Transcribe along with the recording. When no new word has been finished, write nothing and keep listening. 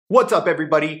What's up,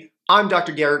 everybody? I'm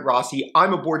Dr. Garrett Rossi.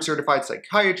 I'm a board-certified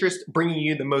psychiatrist bringing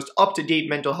you the most up-to-date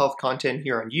mental health content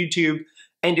here on YouTube.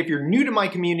 And if you're new to my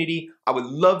community, I would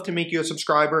love to make you a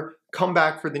subscriber. Come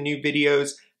back for the new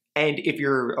videos. And if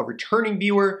you're a returning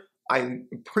viewer, I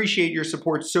appreciate your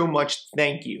support so much.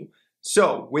 Thank you.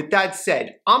 So with that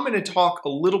said, I'm going to talk a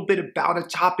little bit about a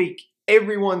topic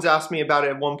everyone's asked me about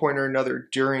at one point or another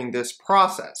during this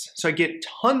process. So I get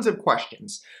tons of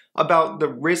questions about the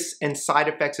risks and side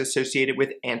effects associated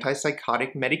with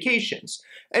antipsychotic medications,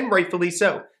 and rightfully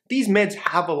so. These meds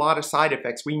have a lot of side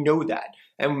effects, we know that,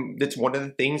 and that's one of the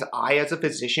things I as a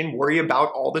physician worry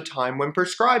about all the time when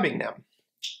prescribing them.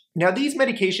 Now, these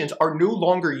medications are no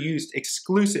longer used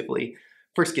exclusively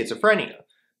for schizophrenia.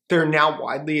 They're now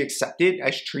widely accepted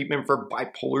as treatment for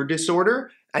bipolar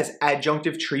disorder, as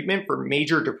adjunctive treatment for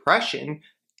major depression,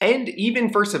 and even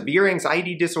for severe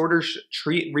anxiety disorders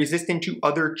resistant to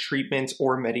other treatments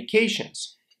or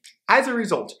medications. As a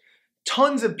result,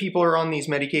 tons of people are on these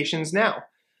medications now.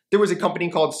 There was a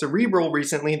company called Cerebral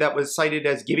recently that was cited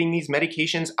as giving these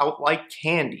medications out like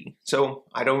candy. So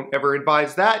I don't ever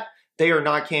advise that. They are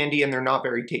not candy and they're not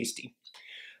very tasty.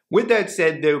 With that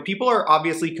said, though, people are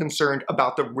obviously concerned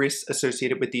about the risks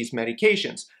associated with these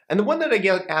medications. And the one that I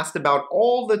get asked about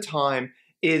all the time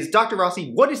is, Dr.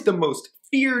 Rossi, what is the most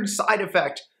feared side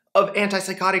effect of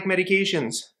antipsychotic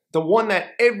medications? The one that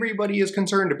everybody is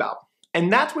concerned about.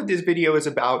 And that's what this video is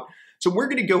about. So we're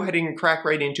going to go ahead and crack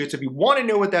right into it. So if you want to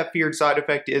know what that feared side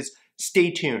effect is,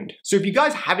 stay tuned. So if you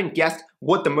guys haven't guessed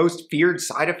what the most feared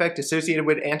side effect associated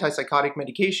with antipsychotic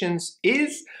medications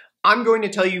is, I'm going to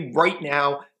tell you right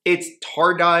now, it's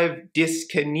tardive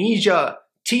dyskinesia,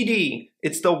 TD.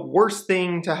 It's the worst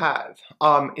thing to have.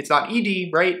 It's not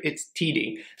ED, right? It's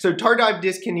TD. So tardive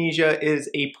dyskinesia is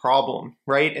a problem,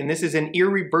 right? And this is an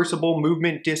irreversible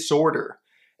movement disorder.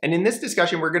 And in this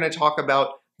discussion, we're going to talk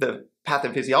about the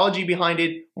pathophysiology behind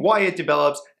it, why it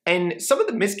develops, and some of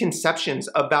the misconceptions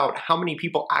about how many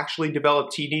people actually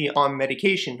develop TD on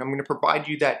medication. I'm going to provide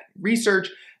you that research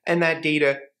and that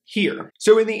data here.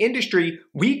 So in the industry,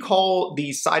 we call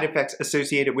these side effects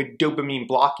associated with dopamine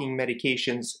blocking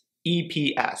medications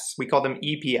EPS. We call them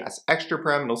EPS,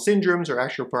 extrapyramidal syndromes or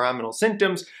extrapyramidal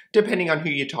symptoms, depending on who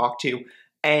you talk to.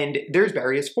 And there's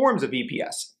various forms of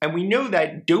EPS. And we know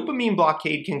that dopamine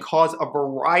blockade can cause a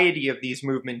variety of these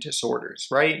movement disorders,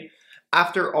 right?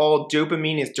 After all,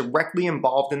 dopamine is directly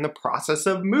involved in the process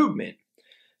of movement.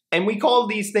 And we call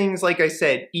these things, like I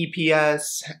said,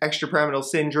 EPS, extrapyramidal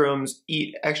syndromes,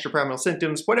 extrapyramidal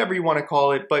symptoms, whatever you want to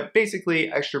call it, but basically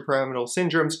extrapyramidal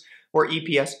syndromes, or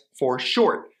EPS for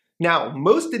short. Now,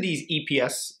 most of these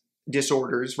EPS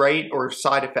disorders, right, or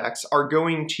side effects are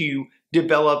going to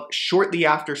develop shortly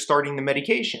after starting the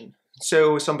medication.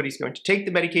 So somebody's going to take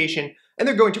the medication and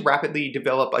they're going to rapidly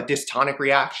develop a dystonic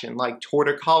reaction like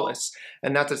torticollis.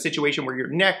 And that's a situation where your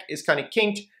neck is kind of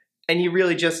kinked and you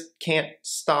really just can't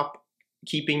stop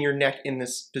keeping your neck in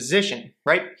this position,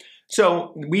 right?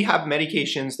 So we have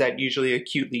medications that usually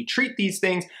acutely treat these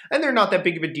things, and they're not that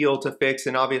big of a deal to fix,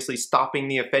 and obviously stopping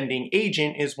the offending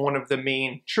agent is one of the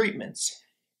main treatments.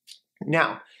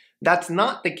 Now, that's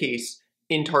not the case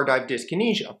in tardive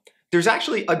dyskinesia. There's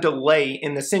actually a delay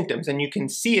in the symptoms, and you can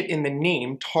see it in the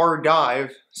name.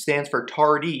 Tardive stands for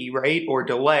tardy, right, or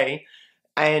delay.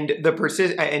 And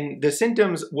the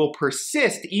symptoms will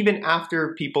persist even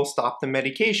after people stop the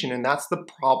medication, and that's the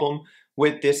problem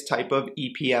with this type of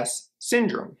EPS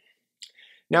syndrome.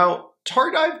 Now,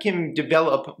 tardive can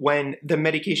develop when the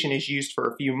medication is used for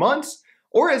a few months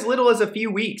or as little as a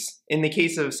few weeks in the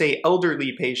case of, say,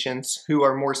 elderly patients who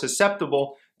are more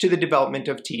susceptible to the development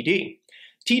of TD.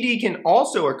 TD can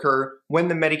also occur when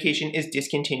the medication is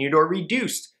discontinued or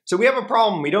reduced. So we have a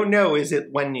problem. We don't know. Is it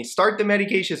when you start the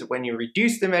medication? Is it when you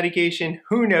reduce the medication?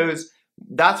 Who knows?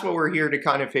 That's what we're here to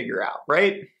kind of figure out,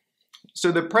 right?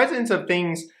 So the presence of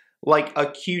things like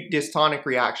acute dystonic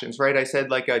reactions, right? I said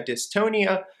like a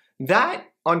dystonia, that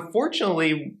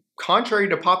unfortunately, contrary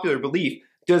to popular belief,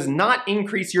 does not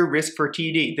increase your risk for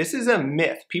TD. This is a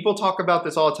myth. People talk about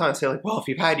this all the time. Say like, well, if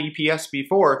you've had EPS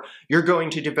before, you're going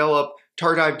to develop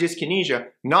tardive dyskinesia.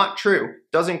 Not true.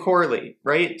 Doesn't correlate,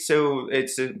 right? So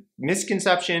it's a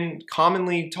misconception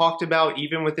commonly talked about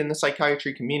even within the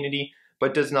psychiatry community,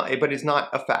 but is not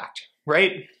a fact,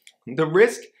 right? The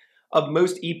risk of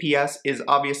most EPS is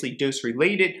obviously dose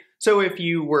related. So if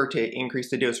you were to increase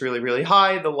the dose really, really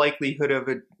high, the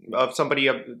likelihood of somebody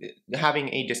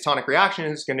having a dystonic reaction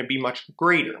is going to be much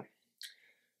greater.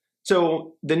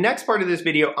 So the next part of this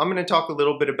video, I'm going to talk a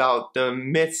little bit about the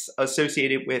myths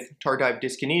associated with tardive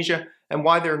dyskinesia and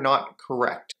why they're not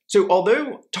correct. So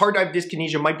although tardive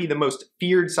dyskinesia might be the most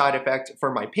feared side effect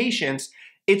for my patients,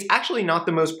 It's actually not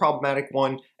the most problematic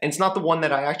one, and it's not the one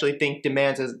that I actually think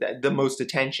demands the most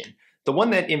attention. The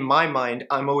one that in my mind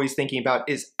I'm always thinking about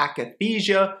is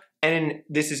akathisia, and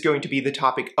this is going to be the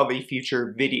topic of a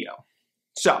future video.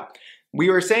 So, we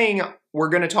were saying we're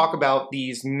going to talk about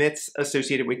these myths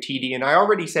associated with TD, and I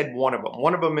already said one of them.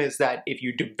 One of them is that if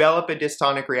you develop a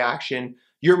dystonic reaction,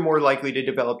 you're more likely to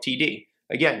develop TD.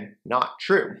 Again, not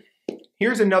true.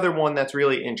 Here's another one that's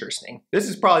really interesting. This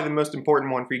is probably the most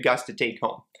important one for you guys to take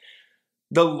home.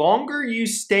 The longer you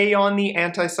stay on the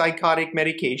antipsychotic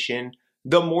medication,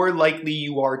 the more likely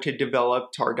you are to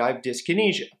develop tardive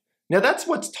dyskinesia. Now that's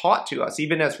what's taught to us,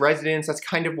 even as residents. That's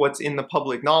kind of what's in the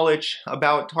public knowledge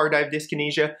about tardive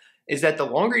dyskinesia, is that the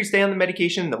longer you stay on the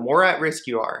medication, the more at risk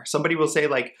you are. Somebody will say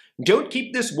like, don't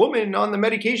keep this woman on the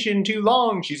medication too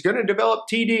long, she's gonna develop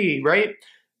TD, right?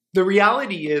 The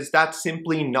reality is that's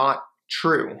simply not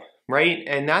true, right?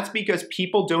 And that's because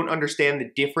people don't understand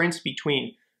the difference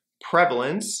between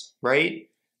prevalence, right,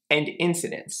 and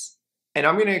incidence. And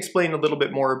I'm gonna explain a little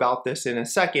bit more about this in a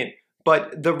second,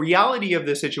 but the reality of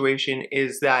the situation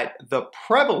is that the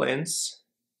prevalence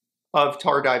of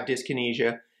tardive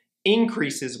dyskinesia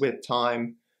increases with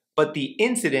time, but the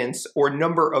incidence or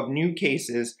number of new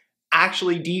cases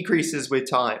actually decreases with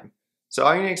time. So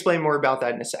I'm going to explain more about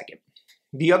that in a second.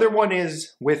 The other one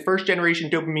is with first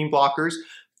generation dopamine blockers,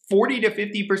 40 to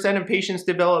 50% of patients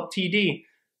develop TD,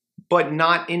 but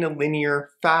not in a linear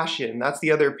fashion. That's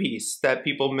the other piece that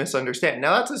people misunderstand.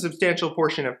 Now that's a substantial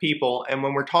portion of people, and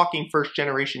when we're talking first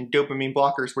generation dopamine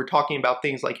blockers, we're talking about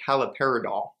things like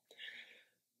haloperidol.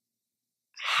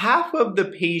 Half of the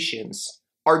patients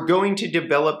are going to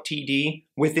develop TD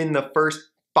within the first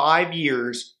 5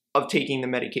 years of taking the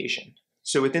medication.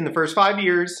 So within the first 5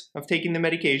 years of taking the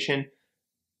medication,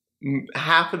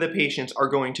 half of the patients are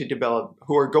going to develop,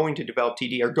 who are going to develop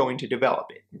TD are going to develop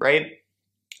it, right?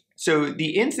 So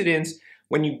the incidence,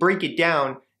 when you break it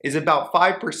down, is about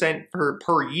 5%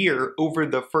 per year over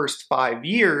the first 5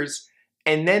 years,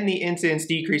 and then the incidence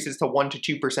decreases to 1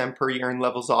 to 2% per year and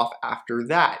levels off after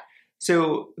that.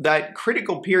 So that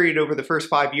critical period over the first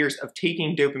 5 years of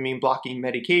taking dopamine blocking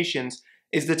medications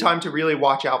is the time to really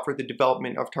watch out for the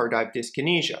development of tardive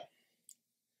dyskinesia.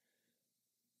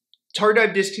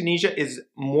 Tardive dyskinesia is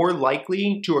more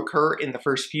likely to occur in the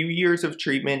first few years of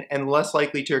treatment and less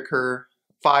likely to occur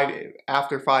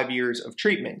after 5 years of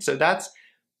treatment. So that's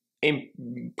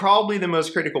probably the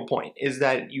most critical point, is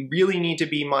that you really need to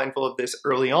be mindful of this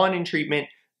early on in treatment.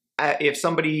 If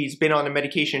somebody's been on a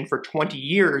medication for 20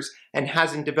 years and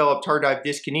hasn't developed tardive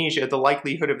dyskinesia, the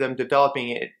likelihood of them developing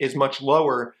it is much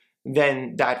lower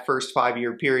than that first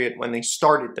 5-year period when they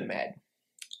started the med.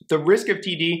 The risk of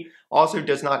TD also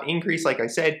does not increase, like I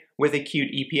said, with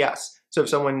acute EPS. So if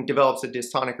someone develops a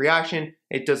dystonic reaction,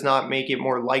 it does not make it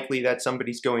more likely that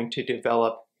somebody's going to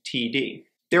develop TD.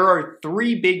 There are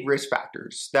 3 big risk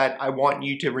factors that I want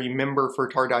you to remember for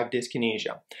tardive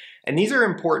dyskinesia. And these are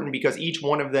important because each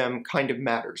one of them kind of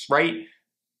matters, right?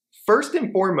 First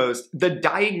and foremost, the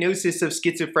diagnosis of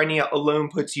schizophrenia alone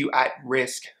puts you at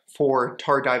risk for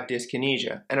tardive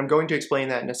dyskinesia. And I'm going to explain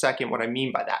that in a second, what I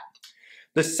mean by that.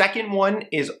 The second one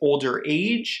is older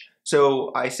age.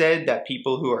 So I said that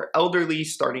people who are elderly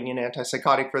starting an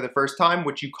antipsychotic for the first time,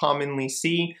 which you commonly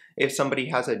see if somebody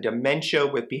has a dementia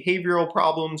with behavioral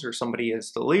problems or somebody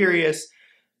is delirious,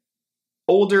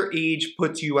 older age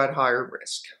puts you at higher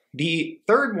risk. The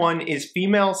third one is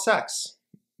female sex.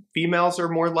 Females are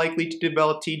more likely to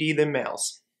develop TD than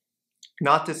males.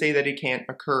 Not to say that it can't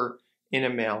occur in a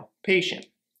male patient.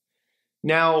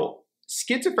 Now,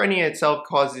 schizophrenia itself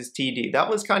causes TD. That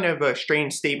was kind of a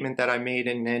strange statement that I made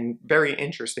and very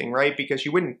interesting, right? Because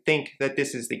you wouldn't think that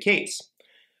this is the case.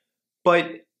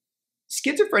 But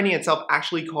schizophrenia itself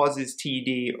actually causes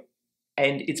TD,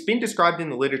 and it's been described in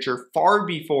the literature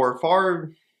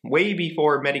way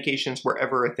before medications were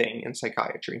ever a thing in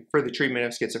psychiatry for the treatment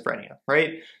of schizophrenia,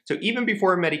 right? So even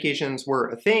before medications were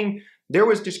a thing, there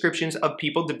was descriptions of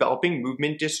people developing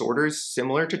movement disorders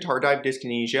similar to tardive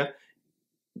dyskinesia,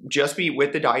 just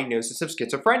with the diagnosis of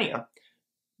schizophrenia.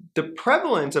 The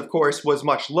prevalence, of course, was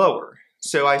much lower.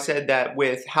 So I said that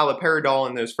with haloperidol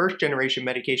and those first generation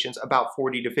medications, about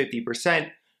 40 to 50%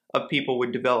 of people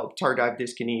would develop tardive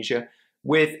dyskinesia.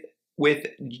 With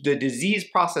the disease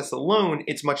process alone,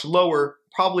 it's much lower,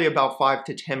 probably about 5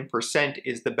 to 10%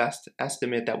 is the best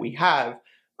estimate that we have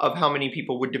of how many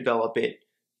people would develop it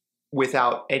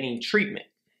without any treatment.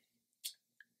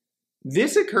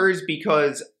 This occurs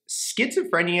because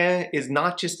schizophrenia is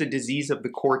not just a disease of the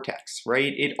cortex,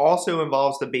 right? It also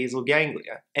involves the basal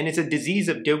ganglia, and it's a disease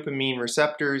of dopamine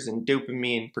receptors and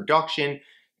dopamine production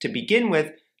to begin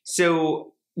with.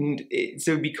 So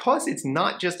So because it's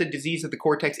not just a disease of the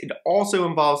cortex, it also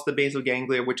involves the basal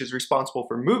ganglia, which is responsible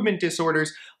for movement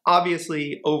disorders.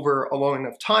 Obviously, over a long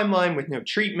enough timeline with no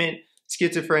treatment,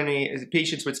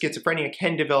 patients with schizophrenia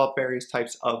can develop various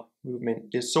types of movement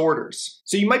disorders.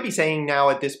 So you might be saying now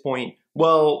at this point,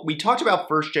 well, we talked about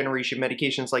first generation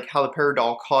medications like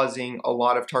haloperidol causing a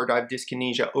lot of tardive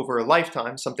dyskinesia over a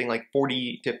lifetime. Something like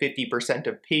 40 to 50%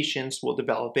 of patients will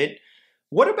develop it.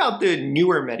 What about the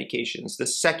newer medications, the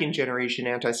second generation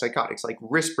antipsychotics like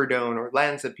risperidone or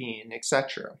olanzapine,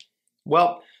 etc.?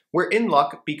 Well, we're in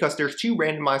luck because there's 2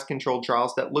 randomized controlled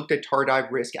trials that looked at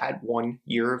tardive risk at 1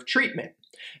 year of treatment.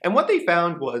 And what they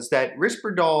found was that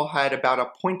risperidol had about a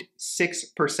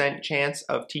 0.6% chance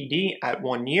of TD at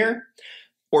 1 year,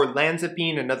 or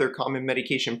olanzapine, another common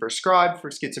medication prescribed for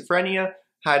schizophrenia,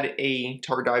 had a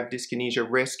tardive dyskinesia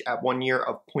risk at 1 year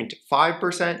of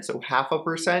 0.5%, so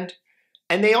 0.5%.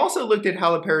 And they also looked at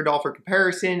haloperidol for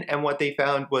comparison, and what they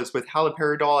found was with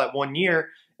haloperidol at 1 year,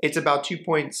 it's about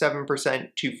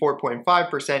 2.7% to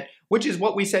 4.5%, which is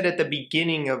what we said at the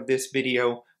beginning of this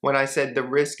video when I said the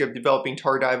risk of developing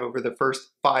tardive over the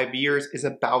first 5 years is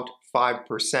about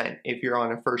 5% if you're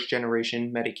on a first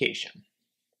generation medication.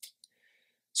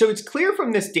 So it's clear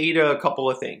from this data a couple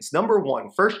of things. Number one,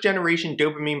 first generation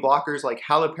dopamine blockers like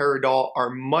haloperidol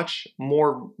are much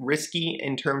more risky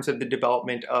in terms of the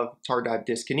development of tardive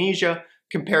dyskinesia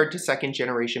compared to second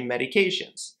generation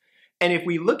medications. And if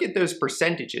we look at those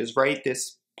percentages, right,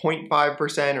 this 0.5%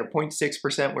 or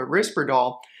 0.6% with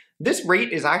risperidol, this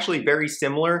rate is actually very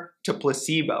similar to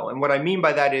placebo. And what I mean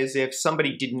by that is if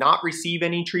somebody did not receive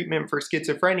any treatment for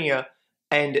schizophrenia,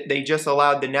 and they just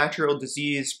allowed the natural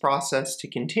disease process to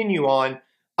continue on,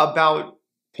 about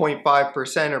 0.5%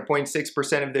 or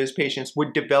 0.6% of those patients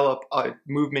would develop a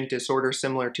movement disorder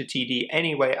similar to TD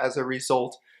anyway as a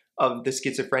result of the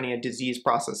schizophrenia disease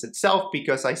process itself,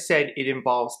 because I said it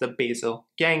involves the basal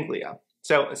ganglia.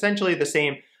 So essentially the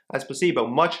same as placebo,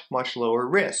 much, much lower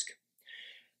risk.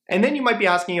 And then you might be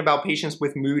asking about patients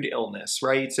with mood illness,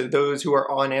 right? So those who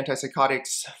are on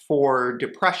antipsychotics for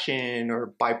depression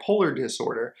or bipolar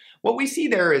disorder. What we see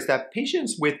there is that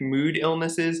patients with mood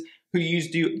illnesses who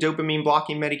use dopamine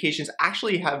blocking medications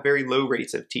actually have very low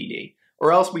rates of TD,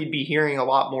 or else we'd be hearing a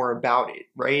lot more about it,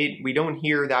 right? We don't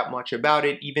hear that much about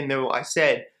it, even though I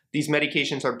said these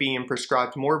medications are being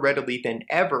prescribed more readily than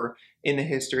ever in the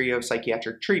history of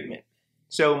psychiatric treatment.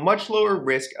 So much lower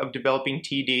risk of developing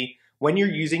TD when you're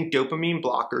using dopamine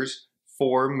blockers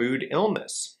for mood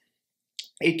illness.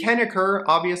 It can occur,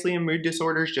 obviously, in mood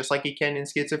disorders, just like it can in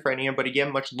schizophrenia, but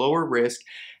again, much lower risk.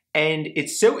 And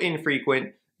it's so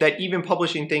infrequent that even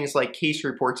publishing things like case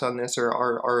reports on this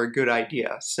are a good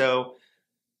idea. So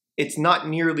it's not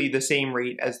nearly the same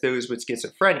rate as those with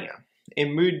schizophrenia.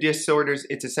 In mood disorders,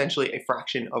 it's essentially a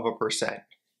fraction of a percent.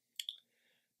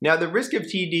 Now, the risk of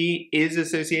TD is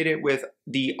associated with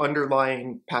the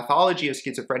underlying pathology of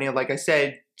schizophrenia. Like I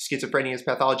said, schizophrenia's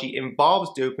pathology involves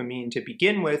dopamine to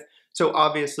begin with, so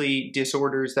obviously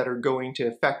disorders that are going to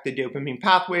affect the dopamine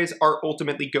pathways are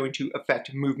ultimately going to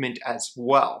affect movement as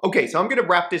well. Okay, so I'm going to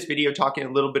wrap this video talking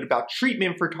a little bit about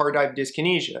treatment for tardive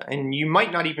dyskinesia, and you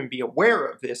might not even be aware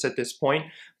of this at this point,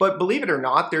 but believe it or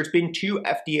not, there's been 2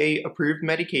 FDA-approved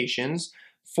medications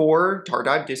for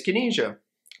tardive dyskinesia.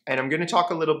 And I'm going to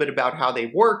talk a little bit about how they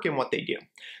work and what they do.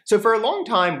 So for a long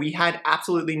time, we had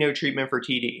absolutely no treatment for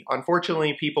TD.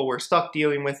 Unfortunately, people were stuck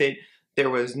dealing with it.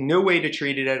 There was no way to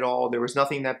treat it at all. There was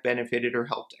nothing that benefited or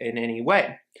helped in any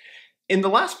way. In the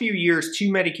last few years,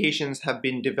 2 medications have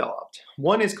been developed.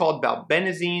 One is called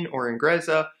valbenazine or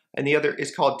Ingrezza, and the other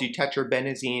is called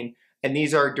deutetrabenazine. And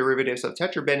these are derivatives of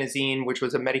tetrabenazine, which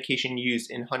was a medication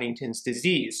used in Huntington's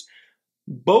disease.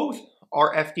 Both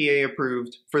are FDA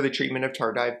approved for the treatment of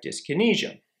tardive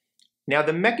dyskinesia. Now,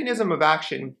 the mechanism of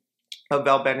action of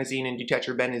valbenazine and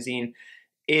deutetrabenazine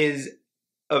is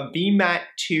a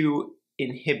VMAT2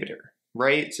 inhibitor,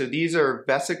 right? So these are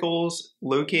vesicles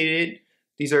located,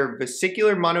 these are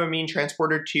vesicular monoamine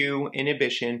transporter 2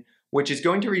 inhibition, which is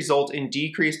going to result in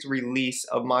decreased release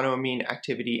of monoamine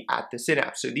activity at the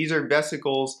synapse. So these are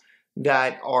vesicles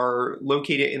that are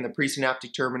located in the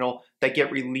presynaptic terminal that get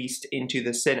released into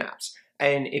the synapse.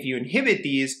 And if you inhibit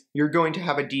these, you're going to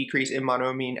have a decrease in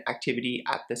monoamine activity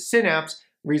at the synapse,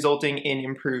 resulting in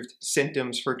improved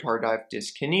symptoms for tardive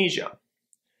dyskinesia.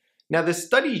 Now, the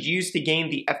studies used to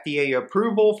gain the FDA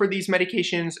approval for these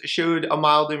medications showed a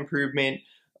mild improvement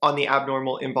on the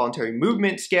abnormal involuntary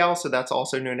movement scale, so that's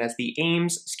also known as the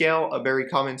AIMS scale, a very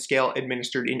common scale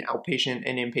administered in outpatient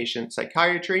and inpatient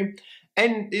psychiatry.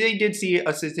 And they did see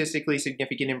a statistically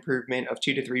significant improvement of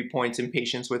 2 to 3 points in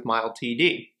patients with mild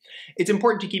TD. It's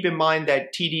important to keep in mind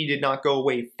that TD did not go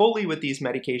away fully with these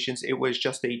medications. It was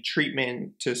just a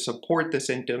treatment to support the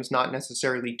symptoms, not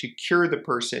necessarily to cure the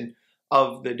person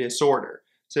of the disorder.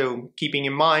 So keeping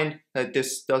in mind that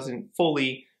this doesn't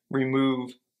fully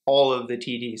remove all of the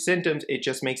TD symptoms, it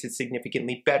just makes it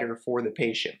significantly better for the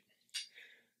patient.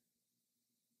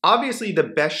 Obviously, the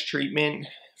best treatment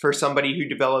for somebody who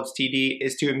develops TD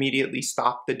is to immediately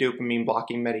stop the dopamine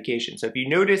blocking medication. So if you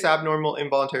notice abnormal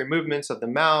involuntary movements of the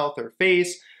mouth or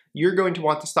face, you're going to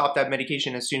want to stop that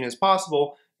medication as soon as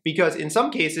possible, because in some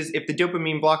cases, if the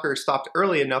dopamine blocker is stopped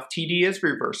early enough, TD is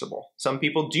reversible. Some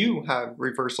people do have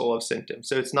reversal of symptoms,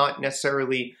 so it's not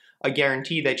necessarily a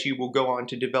guarantee that you will go on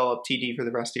to develop TD for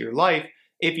the rest of your life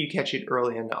if you catch it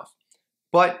early enough.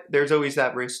 But there's always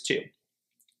that risk too.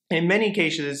 In many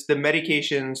cases, the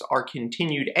medications are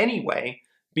continued anyway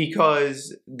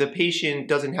because the patient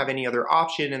doesn't have any other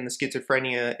option and the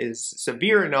schizophrenia is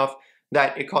severe enough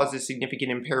that it causes significant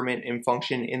impairment in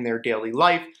function in their daily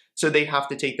life. So they have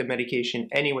to take the medication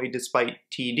anyway despite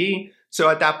TD. So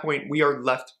at that point, we are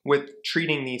left with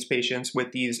treating these patients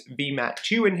with these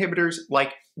VMAT2 inhibitors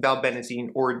like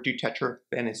valbenazine or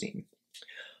deutetrabenazine.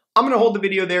 I'm going to hold the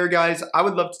video there, guys. I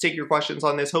would love to take your questions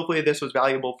on this. Hopefully this was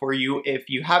valuable for you. If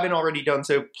you haven't already done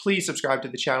so, please subscribe to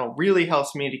the channel. Really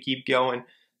helps me to keep going,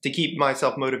 to keep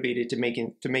myself motivated to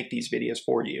make these videos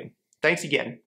for you. Thanks again.